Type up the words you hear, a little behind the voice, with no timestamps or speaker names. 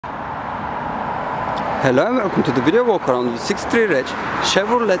Hello and welcome to the video walk around with 63YLS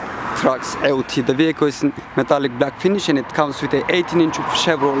Chevrolet Trax LT. The vehicle is in metallic black finish and it comes with a 18-inch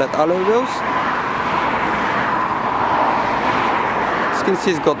Chevrolet alloy wheels. As you can see,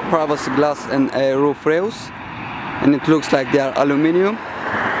 it's got privacy glass and roof rails, and it looks like they are aluminium.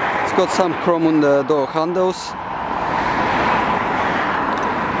 It's got some chrome on the door handles.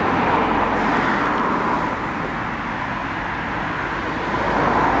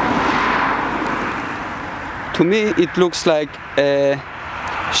 To me, it looks like a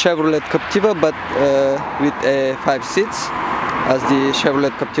Chevrolet Captiva, but with 5 seats, as the Chevrolet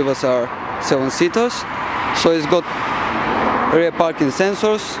Captivas are 7-seaters. So it's got rear parking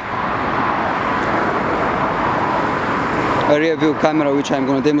sensors, a rear view camera, which I'm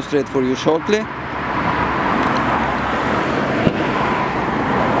going to demonstrate for you shortly.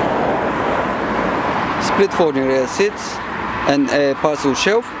 Split folding rear seats and a parcel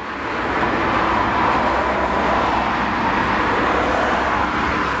shelf.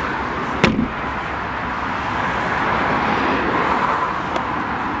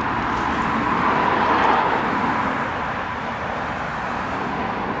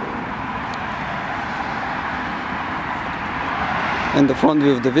 And the front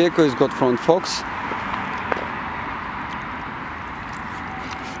view of the vehicle has got front fogs.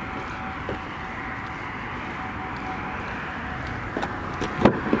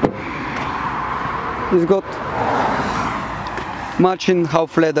 It's got matching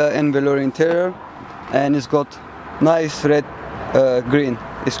half leather and velour interior, and it's got nice green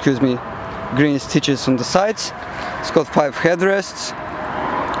stitches on the sides. It's got 5 headrests,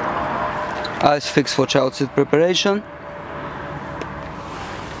 eyes fixed for child seat preparation.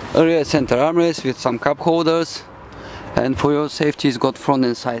 A rear center armrest with some cup holders, and for your safety it's got front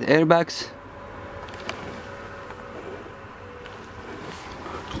and side airbags.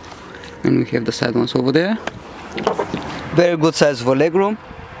 And we have the side ones over there. Very good size for legroom.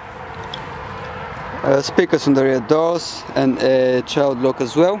 Speakers on the rear doors and a child lock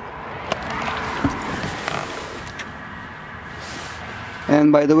as well.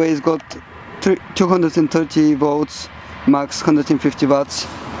 And by the way, it's got 230 volts max 150 watts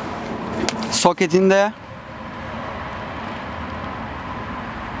socket in there.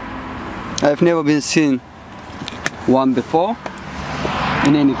 I've never been seen one before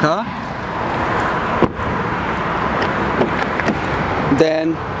in any car.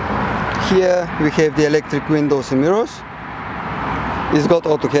 Then here we have the electric windows and mirrors. It's got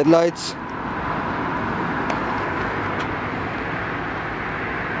auto headlights.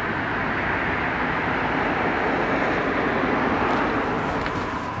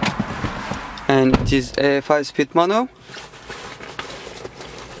 And it is a 5-speed manual.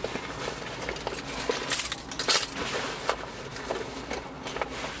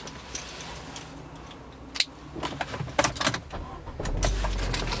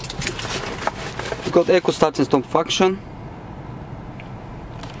 It's got eco start and stop function,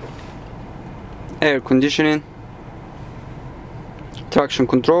 air conditioning, traction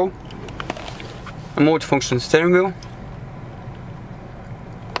control, a multifunction steering wheel,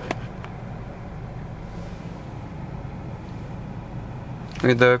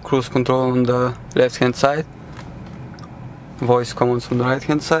 with the cruise control on the left hand side, voice commands on the right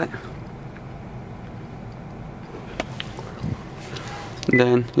hand side.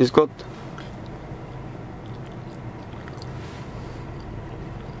 Then it's got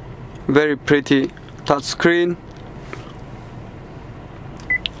very pretty touch screen,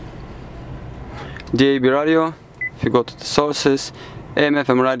 DAB radio, if you go to the sources,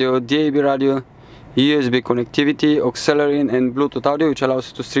 AM/FM radio, DAB radio, USB connectivity, auxiliary and Bluetooth audio, which allows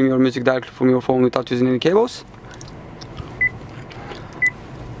you to stream your music directly from your phone without using any cables.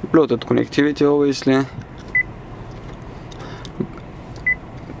 Bluetooth connectivity, obviously.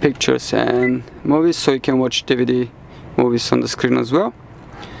 Pictures and movies, so you can watch DVD movies on the screen as well.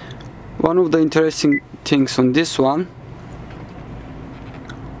 One of the interesting things on this one,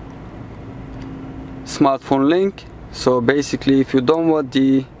 smartphone link. So basically, if you don't want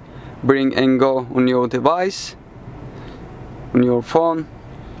the bring and go on your device, on your phone,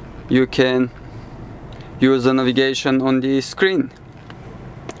 you can use the navigation on the screen.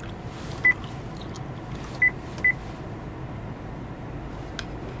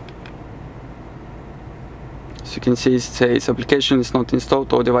 As you can see, it says application is not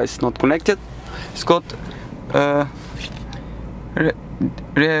installed or device is not connected. It's got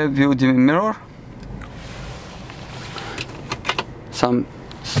rear view mirror, some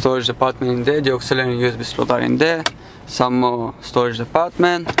storage department in there, the auxiliary and USB slot are in there, some more storage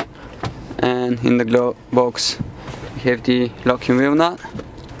department, and in the glove box we have the locking wheel nut,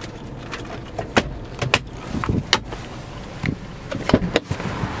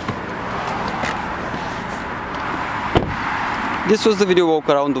 This was the video walk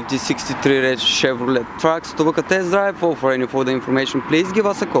around of this 63 red Chevrolet Trax. To book a test drive or for any further information, please give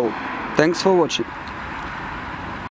us a call. Thanks for watching.